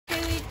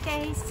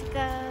days to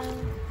go.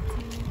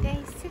 2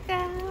 days to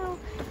go.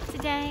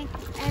 Today,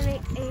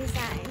 Eric is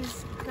at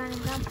his grand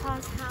and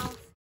grandpa's house.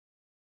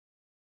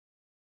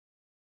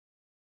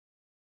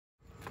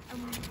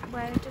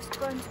 We're just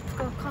going to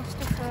go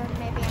Costa for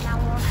maybe an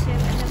hour or two,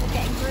 and then we're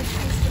getting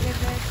groceries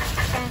delivered.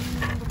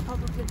 Then we're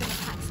probably going to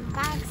pack some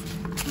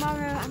bags.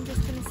 Tomorrow I'm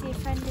just going to see a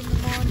friend in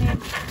the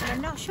morning, and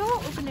I'm not sure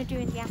what we're going to do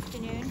in the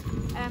afternoon.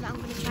 I'm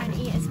going to try and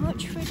eat as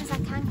much food as I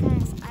can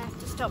because I have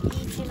to stop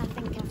eating, I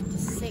think after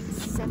 6,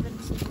 7,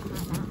 something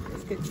like that.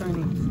 Let's get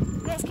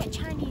Chinese. Let's get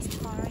Chinese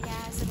tomorrow,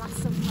 yeah, as a last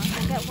supper.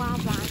 I'll get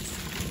wild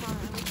rice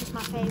tomorrow, which is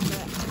my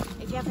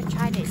favourite. If you haven't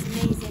tried it, it's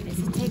amazing. It's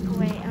a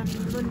takeaway on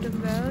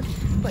London Road,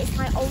 but it's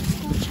like old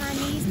school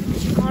Chinese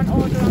because you can't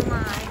order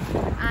online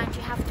and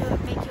you have to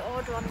make your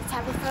order on the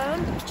telephone,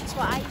 which is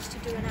what I used to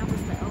do when I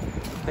was little.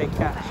 Pay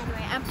cash. But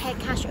anyway, and pay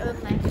cash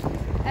only.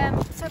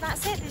 So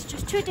that's it. There's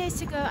just 2 days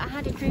to go. I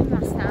had a dream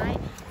last night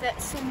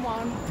that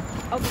someone,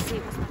 obviously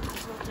it was my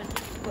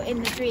consultant, but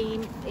in the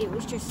dream it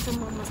was just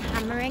someone was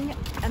hammering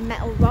a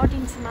metal rod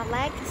into my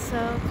leg.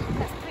 So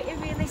that's pretty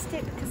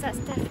realistic because that's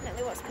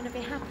definitely what's going to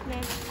be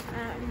happening.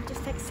 I'm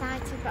just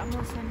excited, but I'm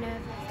also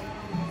nervous.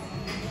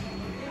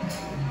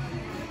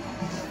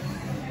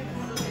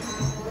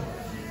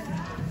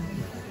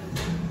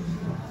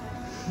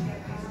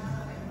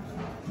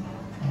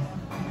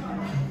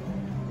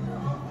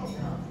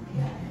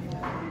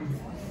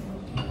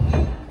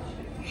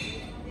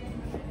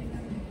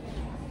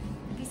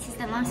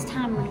 The last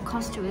time we're in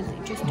Costa with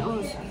just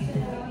us.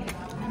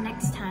 The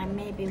next time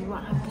maybe we'll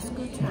have the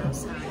scooter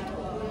outside.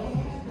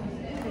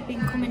 We've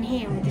been coming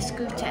here with the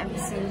scooter ever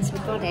since we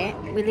got it.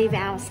 We leave it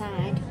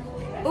outside.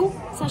 Oh,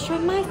 is that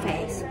showing my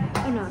face?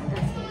 Oh no,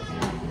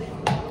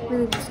 that's... We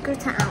leave the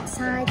scooter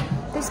outside.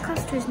 This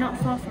Costa is not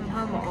far from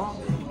home at all.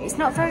 It's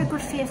not very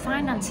good for your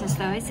finances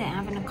though, is it?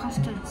 Having a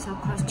Costa so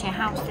close to your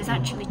house. There's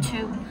actually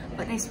 2,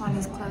 but this one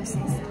is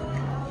closest.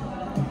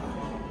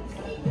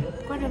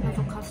 Got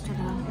another Costa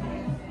though.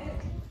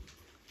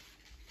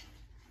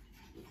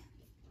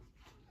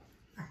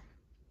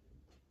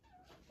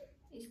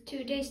 It's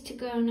 2 days to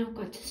go and I've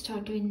got to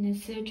start doing the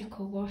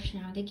surgical wash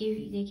now. They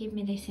give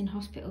me this in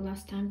hospital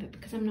last time, but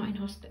because I'm not in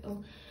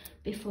hospital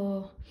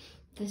before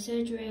the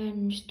surgery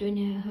and just doing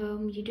it at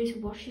home, you just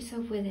wash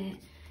yourself with it.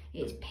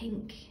 It's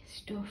pink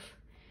stuff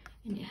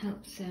and it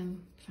helps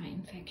fight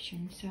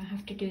infection. So I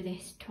have to do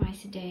this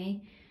twice a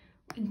day,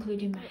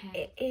 including my hair.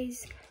 It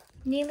is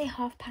nearly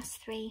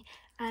 3:30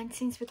 and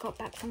since we got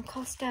back from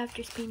Costa, I've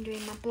just been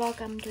doing my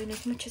blog. I'm doing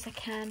as much as I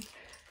can.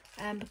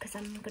 Because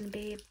I'm going to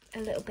be a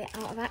little bit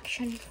out of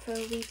action for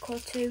a week or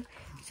 2.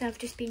 So I've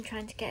just been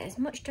trying to get as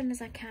much done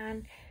as I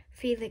can.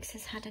 Felix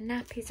has had a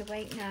nap, he's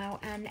awake now,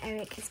 and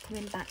Eric is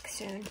coming back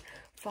soon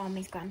from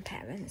his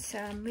grandparents. So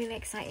I'm really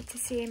excited to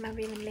see him. I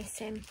really miss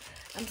him.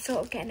 I'm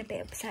sort of getting a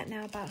bit upset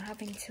now about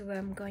having to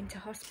go into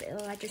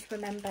hospital. I just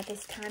remember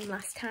this time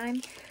last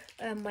time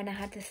when I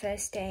had the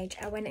first stage,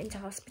 I went into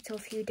hospital a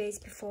few days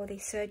before the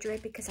surgery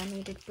because I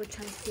needed blood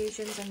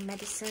transfusions and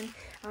medicine.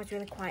 I was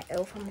really quite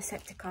ill from the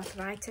septic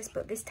arthritis,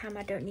 but this time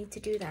I don't need to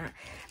do that.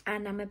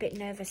 And I'm a bit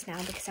nervous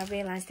now because I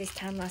realised this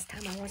time last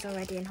time I was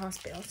already in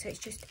hospital, so it's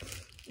just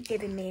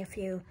giving me a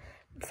few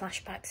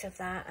flashbacks of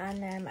that.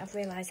 And I've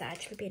realised that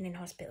actually being in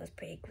hospital is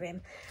pretty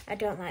grim. I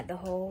don't like the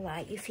whole,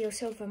 like, you feel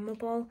so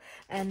vulnerable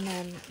and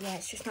yeah,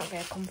 it's just not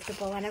very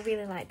comfortable. And I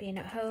really like being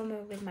at home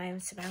or with my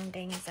own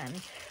surroundings and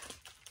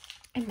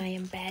in my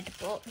own bed,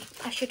 but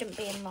I shouldn't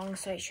be in long,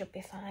 so it should be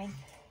fine.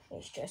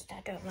 It's just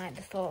I don't like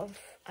the thought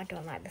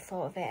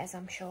of it, as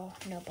I'm sure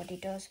nobody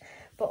does.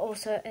 But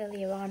also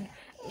earlier on,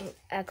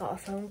 I got a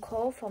phone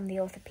call from the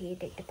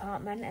orthopaedic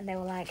department and they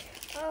were like,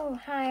 oh,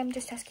 hi, I'm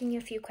just asking you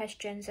a few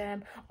questions.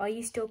 Are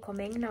you still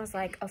coming? And I was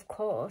like, of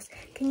course.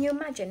 Can you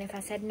imagine if I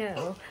said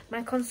no?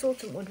 My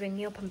consultant would ring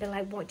me up and be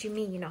like, what do you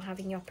mean you're not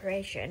having your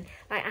operation?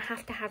 Like, I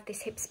have to have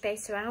this hip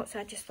spacer out. So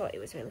I just thought it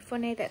was really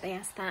funny that they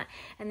asked that.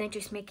 And they're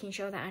just making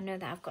sure that I know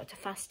that I've got to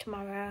fast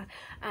tomorrow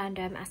and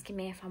asking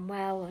me if I'm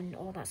well and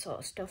all that sort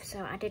of stuff.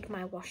 So I did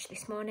my wash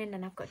this morning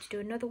and I've got to do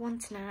another one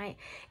tonight.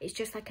 It's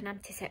just like an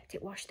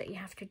antiseptic wash that you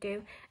have to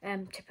do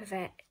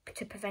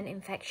to prevent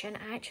infection.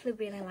 I actually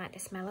really like the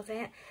smell of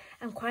it.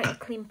 I'm quite a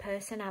clean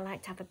person. I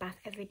like to have a bath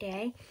every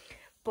day,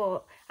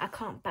 but I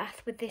can't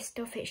bath with this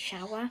stuff. It's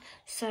shower,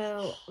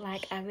 so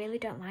like I really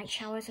don't like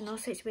showers, and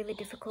also it's really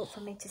difficult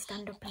for me to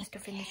stand up and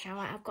stuff in the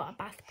shower. I've got a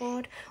bath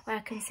board where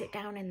I can sit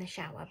down in the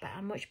shower, but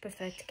I much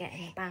prefer to get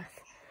in the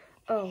bath.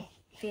 Oh,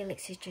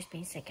 Felix has just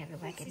been sick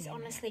everywhere. This is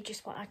honestly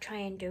just what I try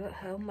and do at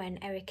home when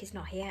Eric is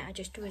not here. I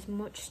just do as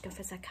much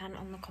stuff as I can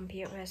on the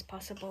computer as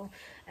possible.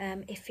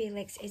 If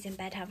Felix is in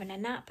bed having a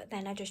nap,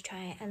 then I just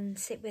try and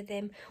sit with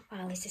him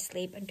while he's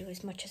asleep and do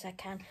as much as I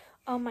can.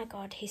 Oh my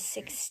god, his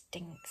sick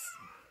stinks.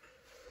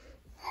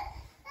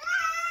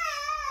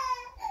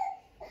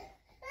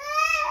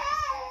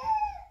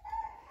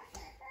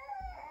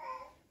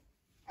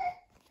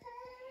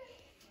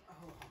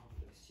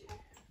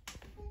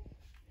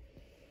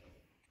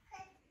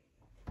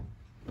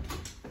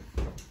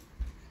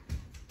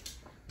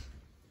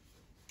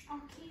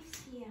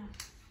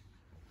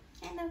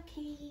 Hello.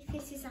 Keith.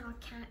 This is our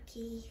cat,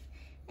 Keith.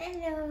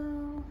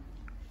 Hello.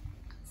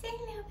 Say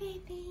hello,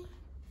 baby.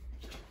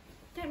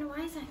 Don't know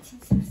why he's acting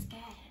so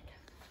scared.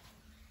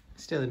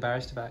 Still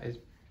embarrassed about his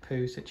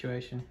poo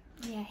situation.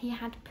 Yeah, he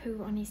had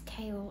poo on his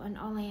tail and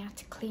Ollie had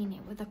to clean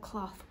it with a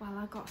cloth while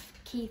I got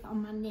Keith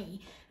on my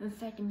knee and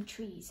fed him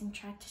treats and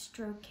tried to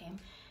stroke him.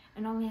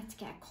 And Ollie had to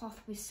get a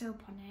cloth with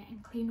soap on it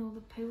and clean all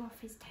the poo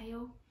off his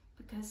tail,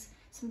 because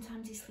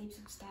sometimes he sleeps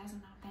upstairs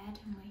on our bed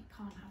and we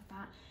can't have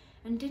that.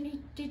 And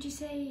did you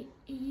say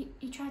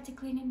he tried to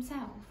clean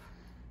himself?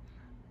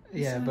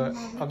 Yeah, but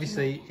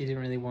obviously he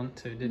didn't really want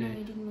to, did he? No,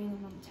 he didn't really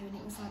want to, and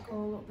it was like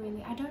all up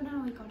really. I don't know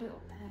how he got it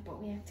up there,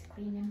 but we had to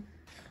clean him.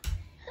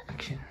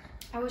 Action.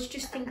 I was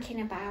just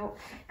thinking about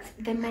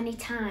the many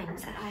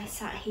times that I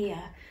sat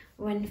here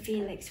when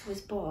Felix was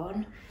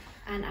born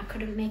and I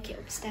couldn't make it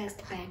upstairs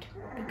to bed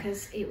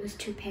because it was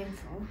too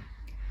painful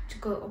to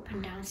go up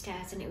and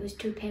downstairs, and it was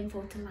too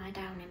painful to lie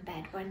down in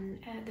bed when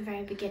at the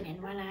very beginning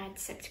when I had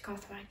septic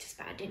arthritis,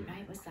 but I didn't know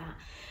it was that.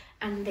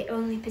 And the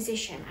only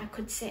position I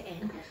could sit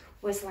in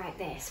was like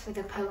this with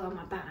a pillow on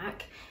my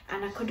back,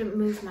 and I couldn't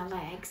move my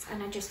legs,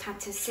 and I just had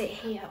to sit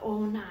here all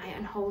night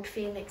and hold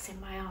Felix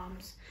in my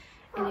arms.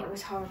 And it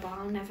was horrible.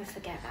 I'll never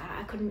forget that.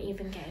 I couldn't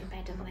even get in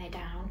bed and lay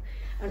down,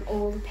 and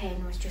all the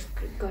pain was just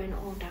going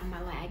all down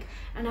my leg.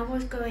 And I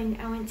went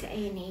to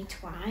A&E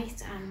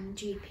twice and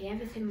GP,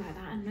 everything like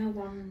that, and no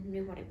one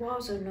knew what it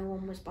was, or no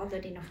one was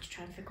bothered enough to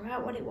try and figure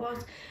out what it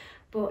was.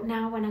 But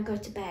now when I go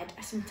to bed,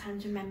 I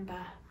sometimes remember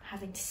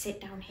having to sit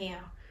down here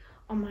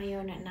on my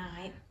own at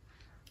night,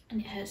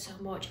 and it hurt so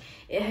much.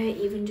 It hurt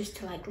even just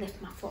to like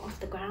lift my foot off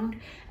the ground,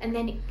 and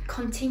then it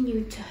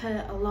continued to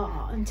hurt a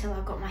lot until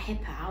I got my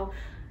hip out.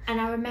 And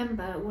I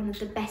remember one of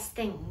the best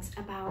things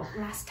about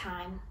last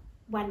time,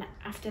 when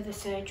after the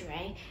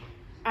surgery,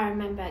 I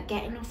remember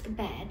getting off the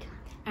bed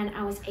and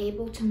I was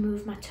able to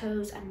move my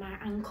toes and my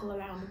ankle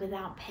around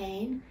without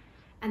pain,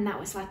 and that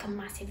was like a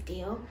massive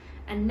deal.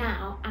 And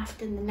now,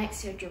 after the next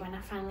surgery, when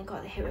I finally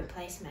got the hip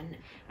replacement,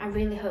 I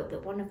really hope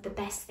that one of the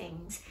best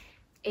things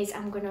is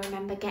I'm going to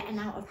remember getting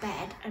out of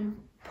bed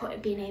and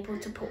being able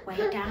to put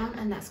weight down,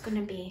 and that's going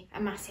to be a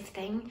massive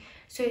thing.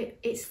 So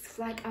it's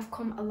like I've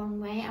come a long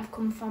way. I've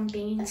come from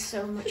being in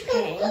so much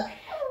pain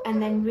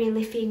and then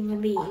really feeling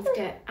relieved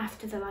that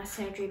after the last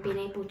surgery, being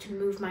able to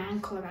move my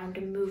ankle around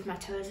and move my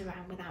toes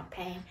around without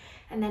pain.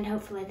 And then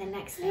hopefully the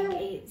next thing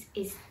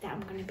is that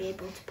I'm going to be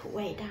able to put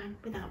weight down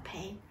without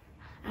pain.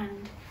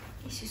 And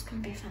it's just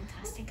going to be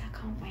fantastic. I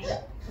can't wait.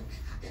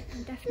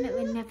 I'm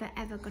definitely never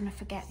ever going to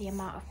forget the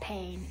amount of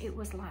pain it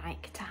was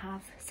like to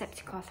have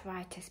septic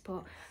arthritis,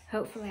 but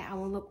hopefully I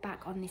will look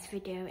back on this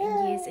video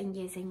in years and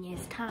years and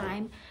years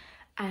time,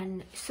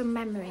 and some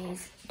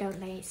memories, don't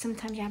they?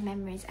 Sometimes you have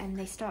memories and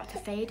they start to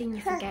fade and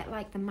you forget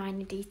like the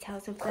minor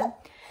details of them.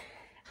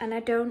 And I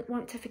don't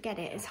want to forget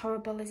it, as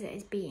horrible as it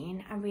has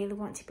been. I really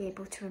want to be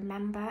able to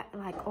remember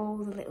like all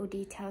the little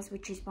details,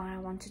 which is why I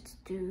wanted to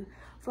do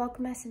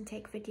Vlogmas and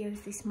take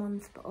videos this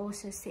month, but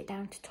also sit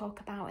down to talk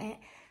about it.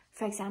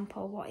 For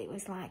example, what it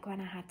was like when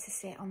I had to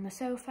sit on the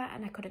sofa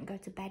and I couldn't go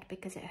to bed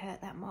because it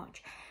hurt that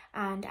much.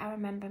 And I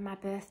remember my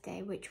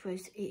birthday,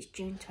 it's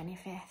June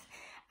 25th,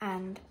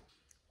 and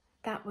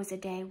that was a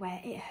day where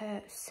it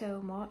hurt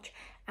so much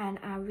and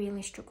I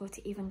really struggled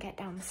to even get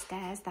down the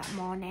stairs that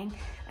morning.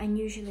 And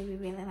usually we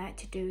really like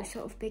to do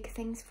sort of big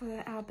things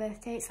for our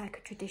birthday. It's like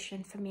a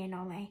tradition for me and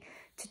Ollie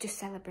to just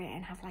celebrate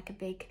and have like a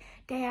big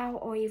day out,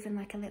 or even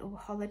like a little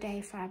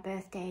holiday for our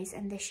birthdays.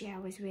 And this year I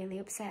was really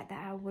upset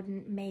that I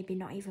wouldn't maybe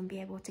not even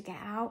be able to get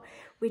out.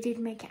 We did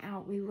make it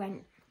out. We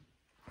went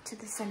to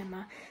the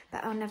cinema,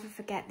 but I'll never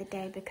forget the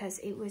day because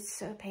it was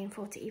so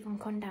painful to even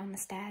come down the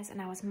stairs,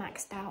 and I was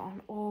maxed out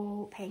on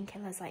all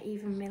painkillers, like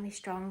even really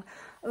strong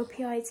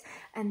opioids.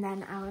 And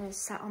then I was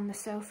sat on the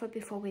sofa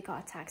before we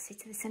got a taxi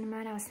to the cinema,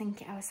 and I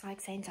was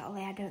like saying to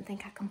Ollie, I don't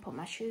think I can put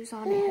my shoes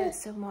on, it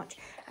hurts so much,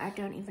 I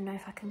don't even know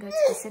if I can go to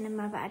the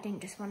cinema. But I didn't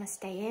just want to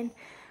stay in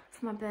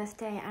for my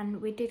birthday, and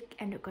we did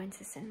end up going to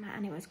the cinema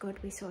and it was good.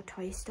 We saw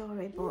Toy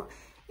Story, but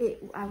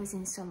I was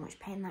in so much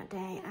pain that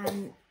day,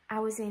 and I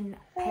was in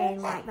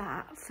pain like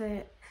that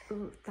for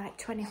like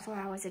 24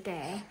 hours a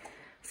day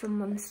for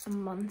months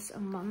and months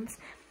and months.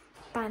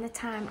 By the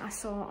time I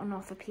saw an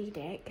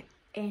orthopaedic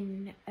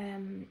in,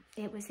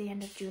 it was the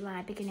end of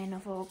July, beginning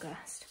of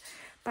August.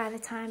 By the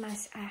time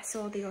I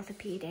saw the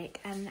orthopaedic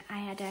and I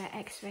had an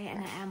x-ray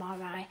and an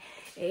MRI,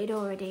 it had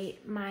already,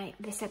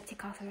 the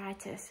septic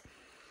arthritis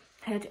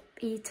had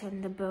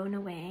eaten the bone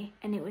away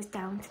and it was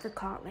down to the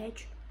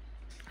cartilage.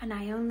 And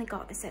I only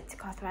got the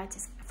septic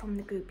arthritis from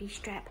the group B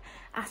strep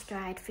after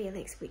I had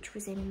Felix, which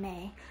was in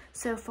May.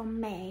 So from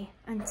May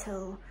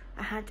until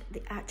I had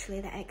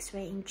actually the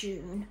x-ray in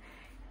June,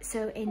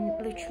 so in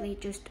literally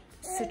just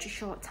such a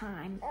short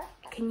time,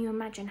 can you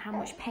imagine how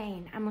much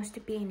pain I must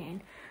have been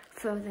in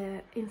for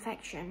the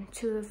infection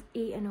to have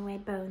eaten away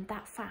bone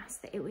that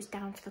fast that it was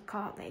down to the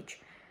cartilage?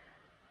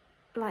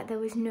 Like there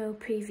was no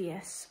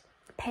previous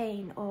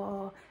pain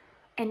or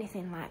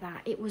anything like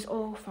that. It was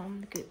all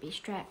from the group B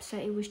strep. So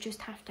it was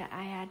just after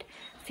I had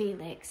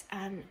Felix,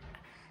 and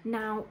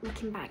now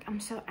looking back, I'm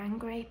so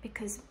angry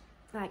because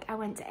like I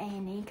went to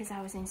A&E because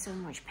I was in so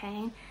much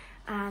pain,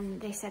 and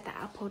they said that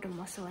I pulled a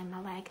muscle in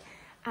my leg.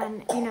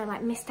 And you know,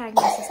 like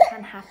misdiagnosis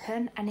can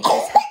happen, and it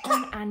does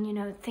happen, and you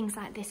know, things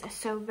like this are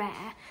so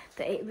rare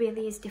that it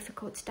really is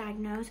difficult to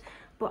diagnose.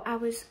 But I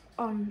was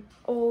on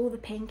all the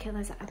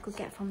painkillers that I could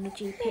get from the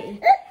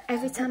GP.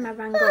 Every time I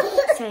rang up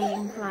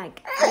saying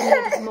like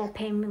I needed more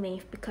pain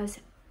relief because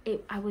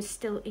I was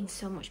still in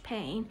so much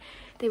pain,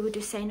 they were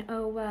just saying,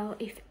 oh well,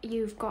 if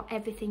you've got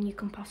everything you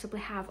can possibly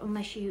have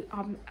unless you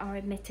are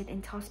admitted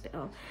into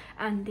hospital,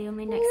 and the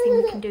only next thing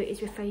we can do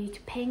is refer you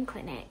to pain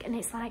clinic. And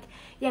it's like,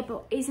 yeah,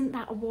 but isn't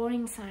that a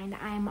warning sign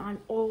that I am on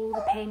all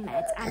the pain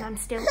meds and I'm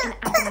still in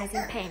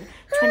agonizing pain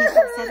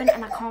 24/7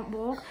 and I can't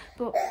walk?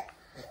 But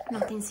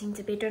nothing seemed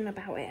to be done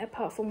about it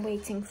apart from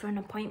waiting for an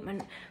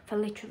appointment for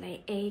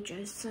literally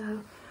ages.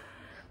 So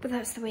but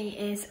that's the way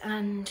it is,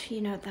 and you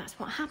know, that's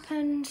what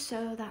happened,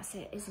 so that's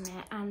it, isn't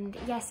it? And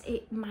yes,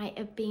 it might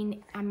have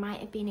been, I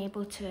might have been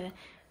able to,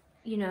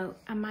 you know,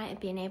 I might have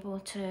been able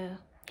to,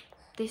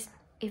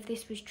 if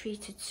this was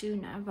treated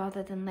sooner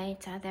rather than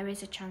later, there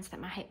is a chance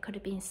that my hip could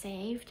have been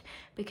saved,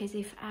 because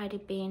if I'd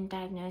have been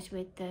diagnosed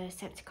with the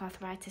septic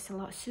arthritis a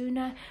lot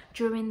sooner,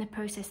 during the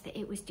process that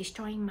it was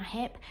destroying my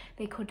hip,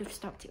 they could have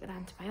stopped it with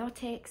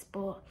antibiotics.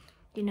 But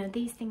you know,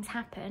 these things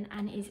happen,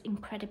 and it is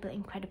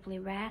incredibly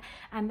rare.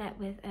 I met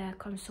with a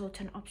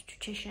consultant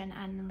obstetrician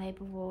and a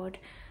labour ward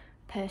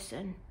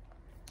person,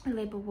 a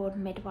labour ward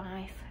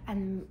midwife,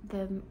 and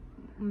the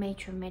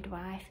matron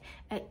midwife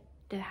at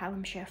the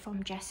Hallamshire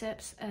from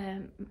Jessop's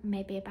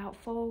maybe about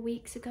 4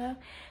 weeks ago,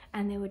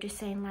 and they were just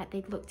saying like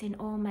they'd looked in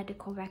all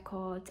medical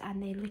records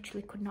and they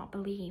literally could not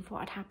believe what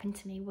had happened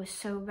to me was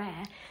so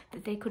rare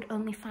that they could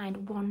only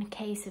find one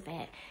case of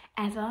it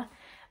ever.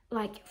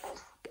 Like,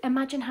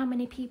 imagine how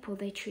many people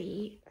they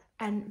treat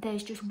and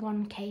there's just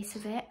one case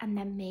of it, and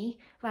then me.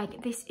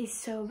 Like, this is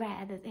so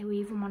rare that they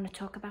even want to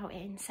talk about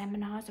it in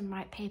seminars and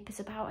write papers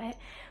about it,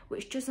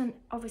 which doesn't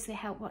obviously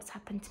help what's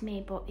happened to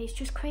me, but it's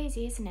just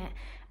crazy, isn't it?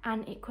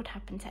 And it could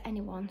happen to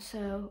anyone,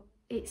 so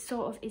it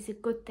sort of is a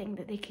good thing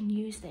that they can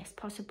use this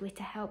possibly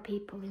to help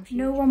people in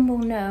future. No one will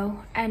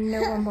know, and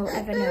no one will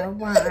ever know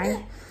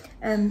why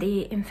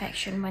the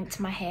infection went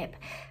to my hip.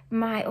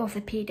 My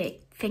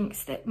orthopaedic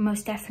thinks that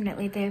most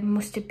definitely there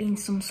must have been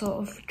some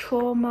sort of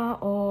trauma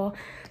or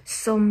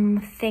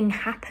something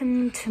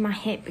happened to my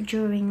hip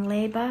during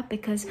labour,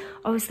 because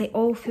obviously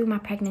all through my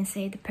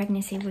pregnancy, the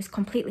pregnancy was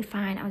completely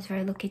fine. I was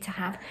very lucky to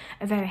have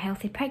a very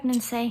healthy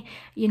pregnancy.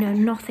 You know,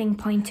 nothing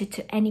pointed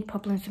to any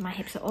problems with my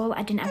hips at all.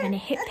 I didn't have any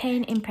hip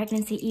pain in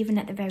pregnancy, even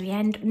at the very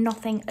end,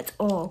 nothing at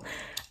all.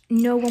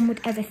 No one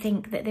would ever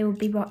think that there would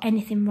be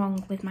anything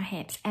wrong with my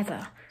hips,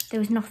 ever. There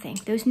was nothing.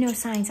 There was no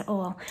signs at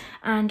all.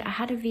 And I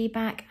had a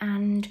VBAC,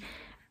 and,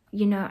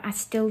 you know, I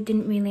still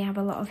didn't really have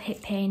a lot of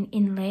hip pain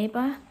in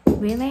labour,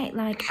 really.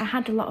 Like, I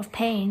had a lot of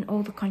pain,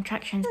 all the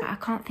contractions, but I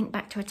can't think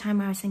back to a time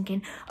where I was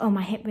thinking, oh,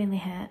 my hip really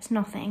hurts,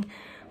 nothing.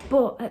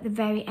 But at the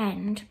very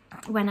end,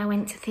 when I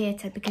went to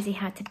theatre, because he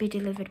had to be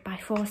delivered by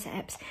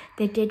forceps,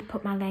 they did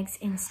put my legs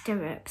in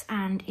stirrups,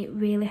 and it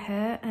really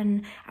hurt.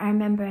 And I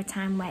remember a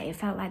time where it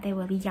felt like they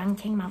were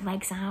yanking my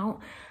legs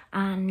out,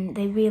 and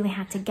they really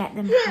had to get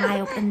them high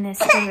up in the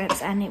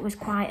stirrups, and it was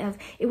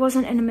it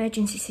wasn't an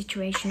emergency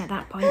situation at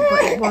that point,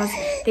 but it was,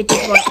 they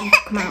did want them to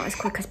come out as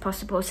quick as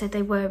possible, so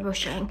they were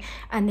rushing,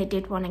 and they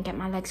did want to get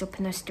my legs up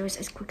in those stirrups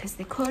as quick as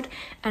they could.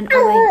 And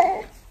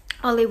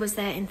Ollie was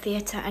there in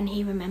theatre, and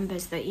he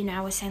remembers that, you know, I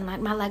was saying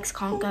like my legs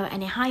can't go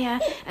any higher,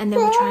 and they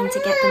were trying to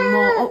get them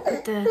more up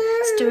with the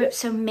stirrups,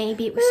 so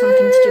maybe it was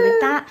something to do with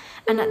that.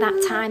 And at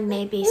that time,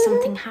 maybe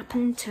something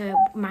happened to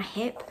my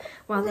hip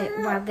while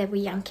they were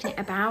yanking it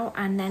about,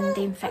 and then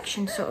the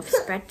infection sort of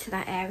spread to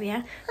that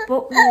area.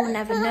 But we will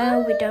never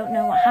know. We don't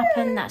know what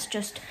happened.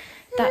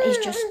 That is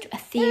just a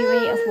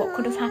theory of what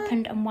could have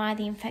happened and why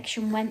the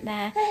infection went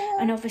there.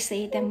 And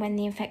obviously then when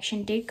the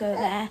infection did go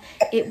there,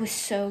 it was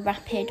so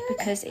rapid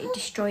because it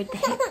destroyed the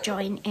hip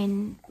joint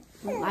in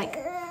like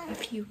a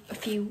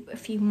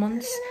few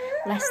months,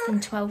 less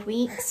than 12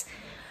 weeks.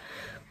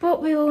 But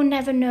we will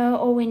never know.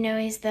 All we know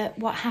is that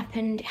what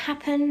happened,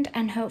 happened,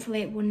 and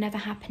hopefully it will never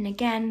happen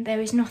again. There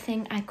is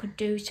nothing I could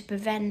do to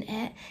prevent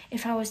it.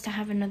 If I was to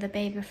have another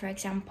baby, for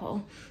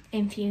example,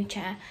 in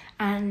future,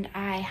 and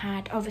I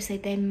had, obviously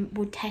they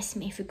would test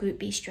me for group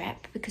B strep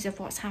because of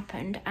what's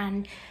happened,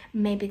 and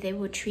maybe they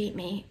would treat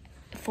me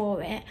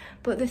for it.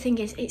 But the thing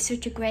is, it's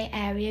such a grey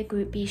area,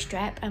 group B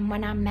strep, and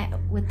when I met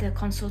with the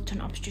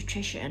consultant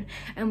obstetrician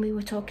and we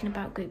were talking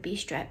about group B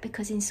strep,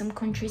 because in some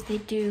countries they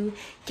do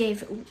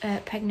give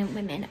pregnant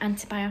women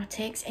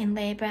antibiotics in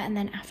labour and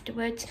then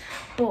afterwards,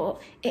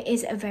 but it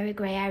is a very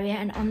grey area,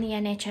 and on the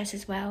NHS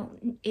as well,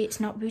 it's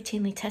not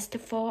routinely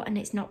tested for, and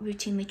it's not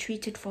routinely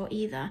treated for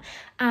either.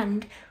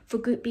 And for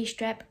group B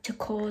strep to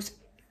cause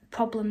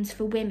problems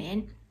for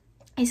women,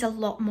 is a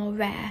lot more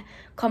rare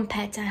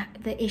compared to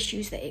the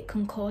issues that it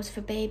can cause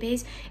for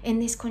babies. In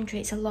this country,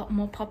 it's a lot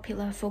more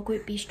popular for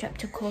group B strep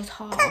to cause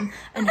harm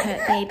and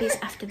hurt babies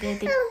after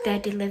they're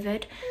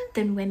delivered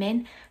than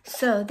women.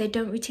 So they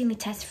don't routinely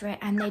test for it,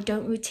 and they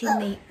don't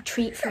routinely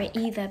treat for it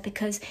either,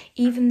 because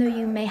even though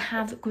you may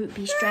have group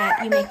B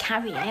strep, you may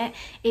carry it,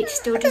 it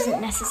still doesn't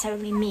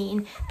necessarily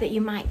mean that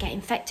you might get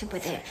infected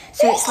with it.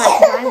 So it's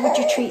like, why would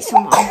you treat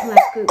someone who has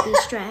group B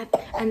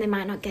strep and they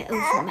might not get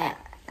ill from it?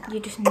 You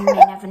just may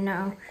never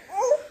know.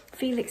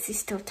 Felix is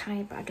still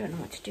tired, but I don't know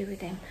what to do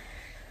with him.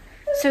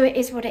 So it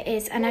is what it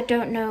is, and I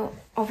don't know,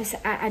 obviously,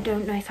 I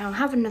don't know if I'll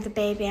have another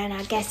baby, and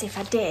I guess if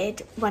I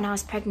did, when I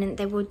was pregnant,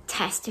 they would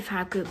test if I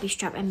had group B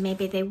strep, and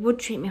maybe they would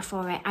treat me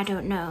for it, I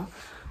don't know.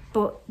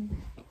 But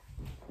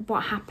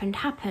what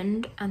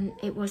happened, and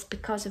it was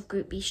because of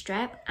group B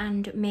strep,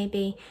 and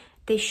maybe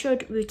they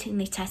should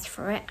routinely test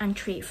for it and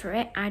treat for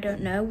it. I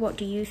don't know. What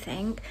do you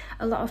think?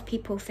 A lot of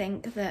people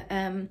think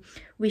that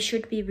we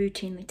should be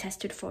routinely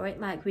tested for it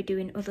like we do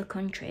in other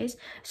countries.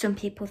 Some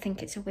people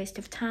think it's a waste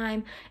of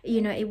time. You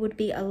know, it would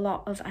be a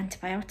lot of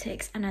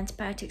antibiotics, and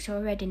antibiotics are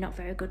already not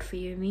very good for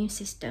your immune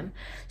system.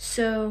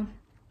 So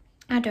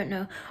I don't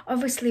know.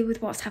 Obviously,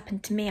 with what's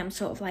happened to me, I'm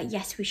sort of like,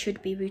 yes, we should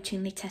be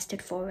routinely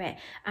tested for it,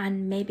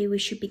 and maybe we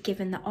should be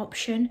given the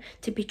option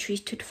to be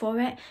treated for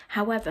it.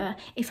 However,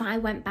 if I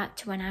went back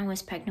to when I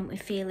was pregnant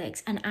with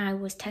Felix and I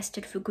was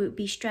tested for group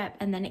B strep,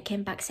 and then it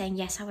came back saying,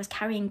 yes, I was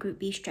carrying group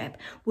B strep,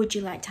 would you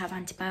like to have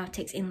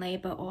antibiotics in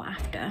labour or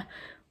after?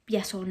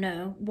 Yes or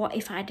no? What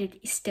if I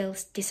still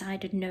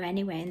decided no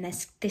anyway, and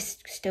this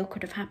still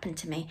could have happened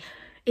to me?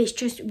 It's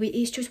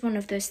just one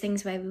of those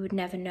things where we would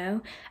never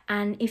know.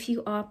 And if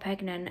you are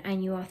pregnant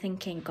and you are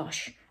thinking,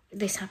 gosh,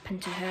 this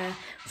happened to her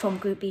from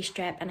group B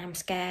strep and I'm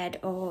scared,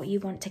 or you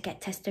want to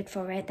get tested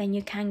for it, then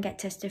you can get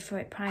tested for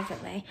it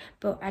privately.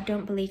 But I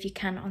don't believe you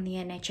can on the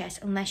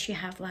NHS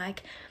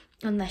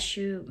unless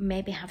you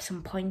maybe have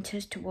some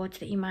pointers towards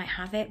that you might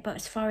have it. But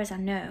as far as I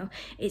know,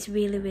 it's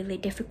really, really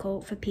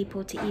difficult for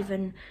people to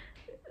even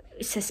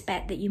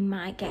suspect that you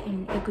might get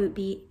a group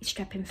B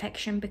strep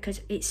infection,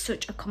 because it's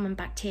such a common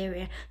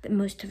bacteria that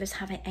most of us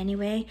have it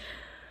anyway.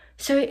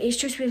 So it's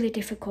just really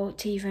difficult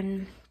to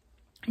even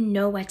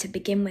know where to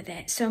begin with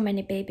it. So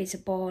many babies are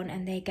born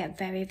and they get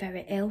very,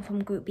 very ill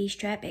from group B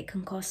strep. It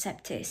can cause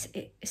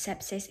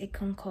sepsis, it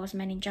can cause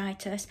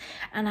meningitis,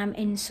 and I'm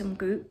in some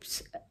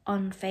groups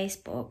on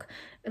Facebook,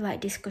 like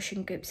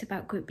discussion groups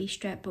about group B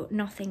strep, but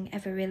nothing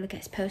ever really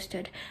gets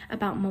posted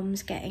about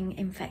mums getting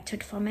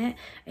infected from it.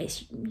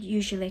 It's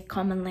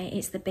commonly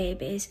it's the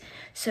babies.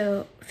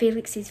 So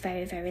Felix is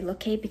very, very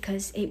lucky,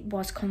 because it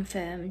was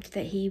confirmed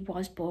that he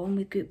was born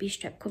with group B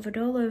strep covered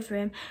all over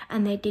him,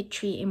 and they did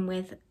treat him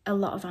with a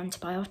lot of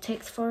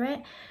antibiotics for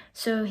it.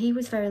 So he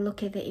was very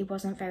lucky that he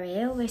wasn't very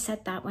ill. They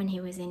said that when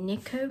he was in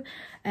NICU.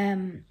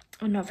 And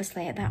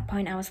obviously at that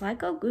point I was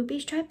like, oh, group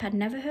B strep, I'd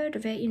never heard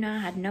of it, you know, I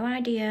had no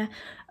idea.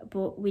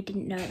 But we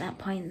didn't know at that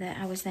point that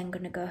I was then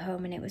going to go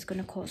home and it was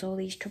going to cause all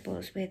these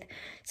troubles with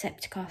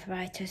septic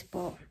arthritis.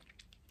 But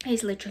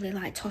it's literally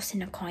like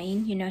tossing a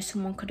coin. You know,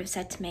 someone could have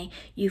said to me,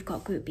 you've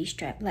got group B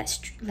strep,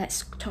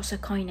 let's toss a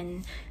coin,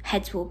 and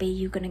heads will be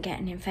you're going to get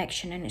an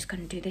infection and it's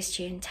going to do this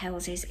to you, and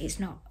tails is it's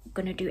not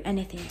going to do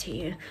anything to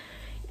you.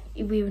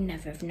 We would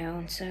never have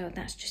known. So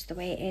that's just the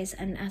way it is.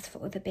 And as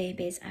for other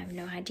babies, I have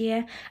no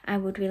idea. I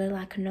would really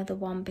like another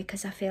one,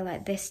 because I feel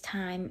like this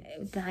time,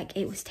 like,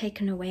 it was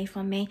taken away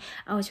from me.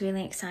 I was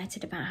really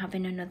excited about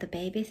having another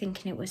baby,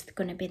 thinking it was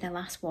going to be the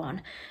last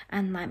one,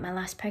 and like my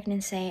last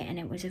pregnancy, and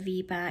it was a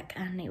VBAC,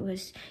 and it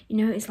was, you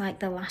know, it's like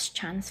the last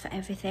chance for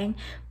everything.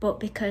 But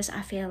because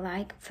I feel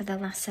like for the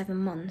last 7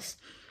 months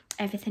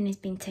everything has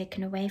been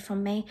taken away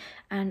from me,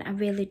 and I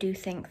really do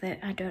think that,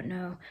 I don't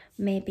know,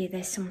 maybe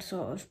there's some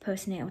sort of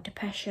postnatal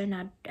depression,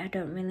 I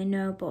don't really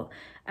know, but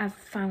I've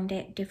found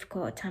it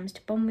difficult at times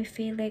to bond with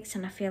Felix,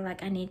 and I feel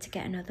like I need to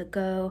get another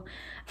go.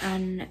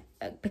 And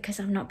because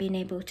I've not been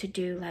able to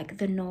do like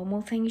the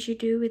normal things you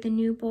do with a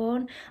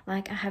newborn,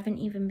 like I haven't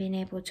even been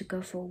able to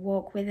go for a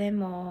walk with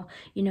him, or,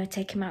 you know,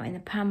 take him out in the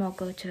pram, or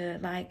go to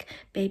like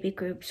baby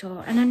groups,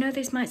 or, and I know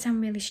this might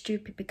sound really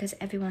stupid because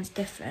everyone's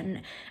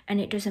different and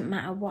it doesn't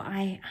matter what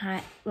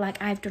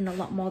like I've done a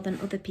lot more than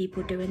other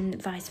people do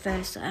and vice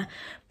versa,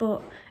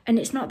 but, and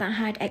it's not that I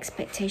had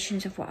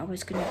expectations of what I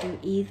was going to do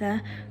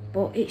either,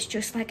 but it's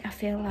just like I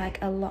feel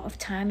like a lot of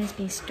time has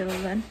been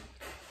stolen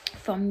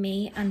from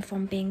me and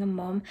from being a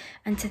mum,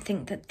 and to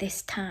think that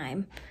this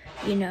time,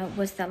 you know,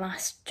 was the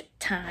last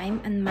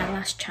time and my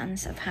last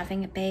chance of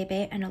having a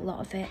baby, and a lot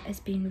of it has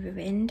been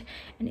ruined,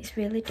 and it's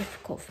really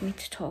difficult for me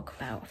to talk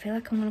about. I feel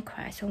like I'm gonna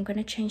cry, so I'm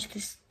gonna change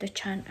the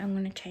chant. I'm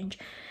gonna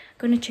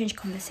change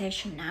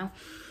conversation now.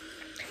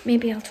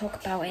 Maybe I'll talk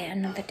about it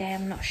another day,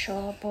 I'm not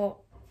sure, but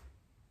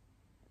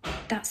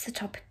that's the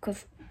topic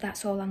of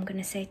that's all I'm going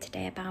to say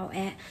today about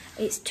it.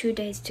 It's 2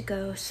 days to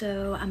go,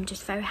 so I'm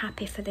just very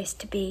happy for this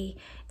to be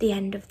the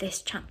end of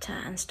this chapter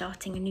and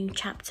starting a new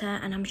chapter.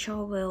 And I'm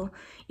sure we'll,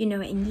 you know,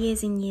 in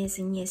years and years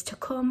and years to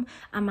come,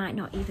 I might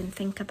not even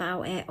think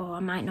about it, or I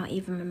might not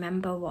even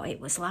remember what it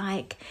was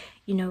like,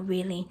 you know,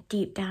 really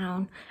deep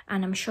down.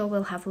 And I'm sure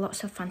we'll have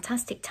lots of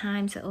fantastic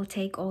times that will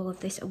take all of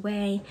this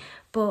away.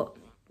 But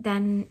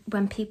then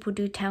when people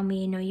do tell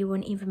me, you know, you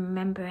won't even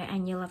remember it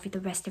and you'll have the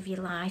rest of your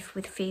life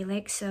with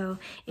Felix, so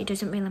it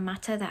doesn't really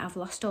matter that I've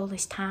lost all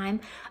this time.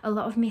 A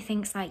lot of me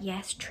thinks like,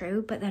 yes,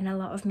 true, but then a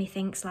lot of me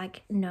thinks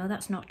like, no,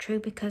 that's not true,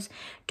 because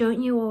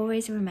don't you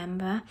always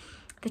remember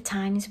the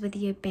times with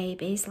your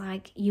babies?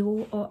 Like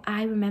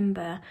I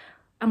remember,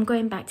 I'm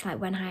going back to like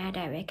when I had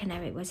Eric and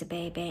Eric was a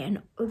baby,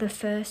 and the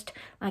first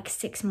like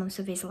 6 months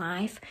of his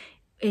life,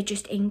 it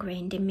just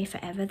ingrained in me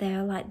forever.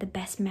 They're like the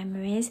best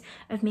memories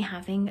of me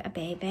having a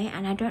baby.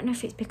 And I don't know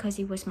if it's because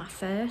he was my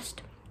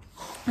first,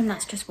 and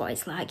that's just what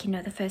it's like, you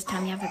know, the first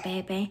time you have a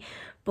baby.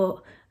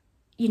 But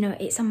you know,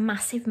 it's a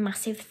massive,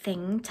 massive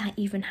thing to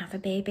even have a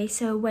baby.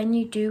 So when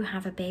you do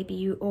have a baby,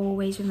 you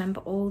always remember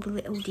all the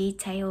little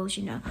details,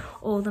 you know,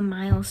 all the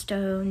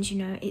milestones, you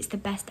know, it's the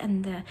best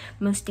and the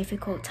most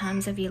difficult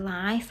times of your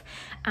life.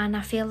 And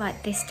I feel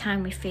like this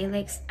time with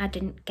Felix, I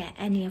didn't get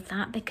any of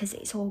that, because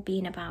it's all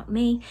been about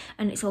me,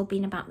 and it's all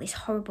been about this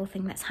horrible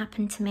thing that's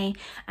happened to me.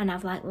 And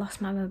I've like lost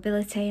my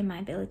mobility and my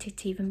ability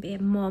to even be a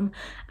mum.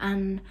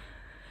 And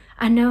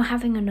I know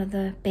having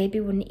another baby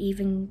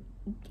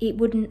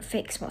wouldn't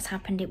fix what's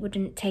happened, it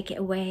wouldn't take it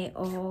away,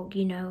 or,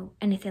 you know,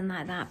 anything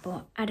like that.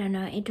 But I don't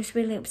know, it just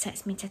really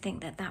upsets me to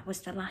think that that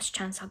was the last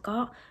chance I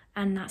got,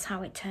 and that's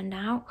how it turned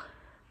out.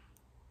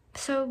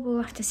 So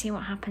we'll have to see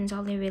what happens.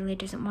 Ollie really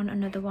doesn't want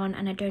another one,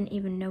 and I don't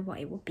even know what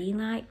it would be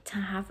like to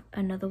have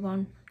another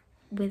one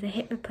with a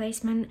hip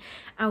replacement.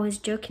 I was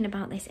joking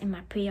about this in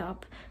my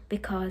pre-op,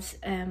 because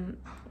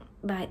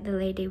like the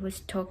lady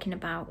was talking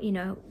about, you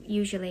know,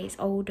 usually it's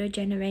older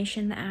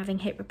generation that are having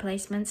hip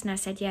replacements, and I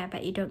said, yeah, I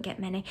bet you don't get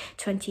many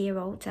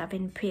 20-year-olds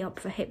having pre-op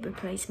for hip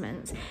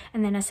replacements.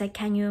 And then I said,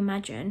 can you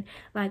imagine,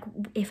 like,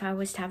 if I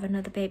was to have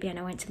another baby and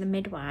I went to the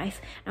midwife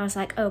and I was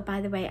like, oh,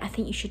 by the way, I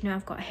think you should know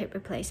I've got a hip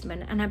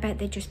replacement, and I bet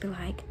they'd just be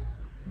like,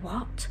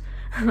 what?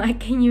 Like,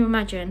 can you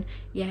imagine?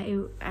 Yeah,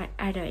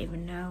 I don't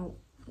even know.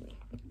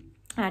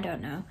 I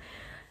don't know.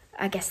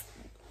 I guess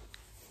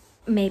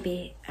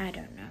maybe, I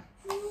don't know.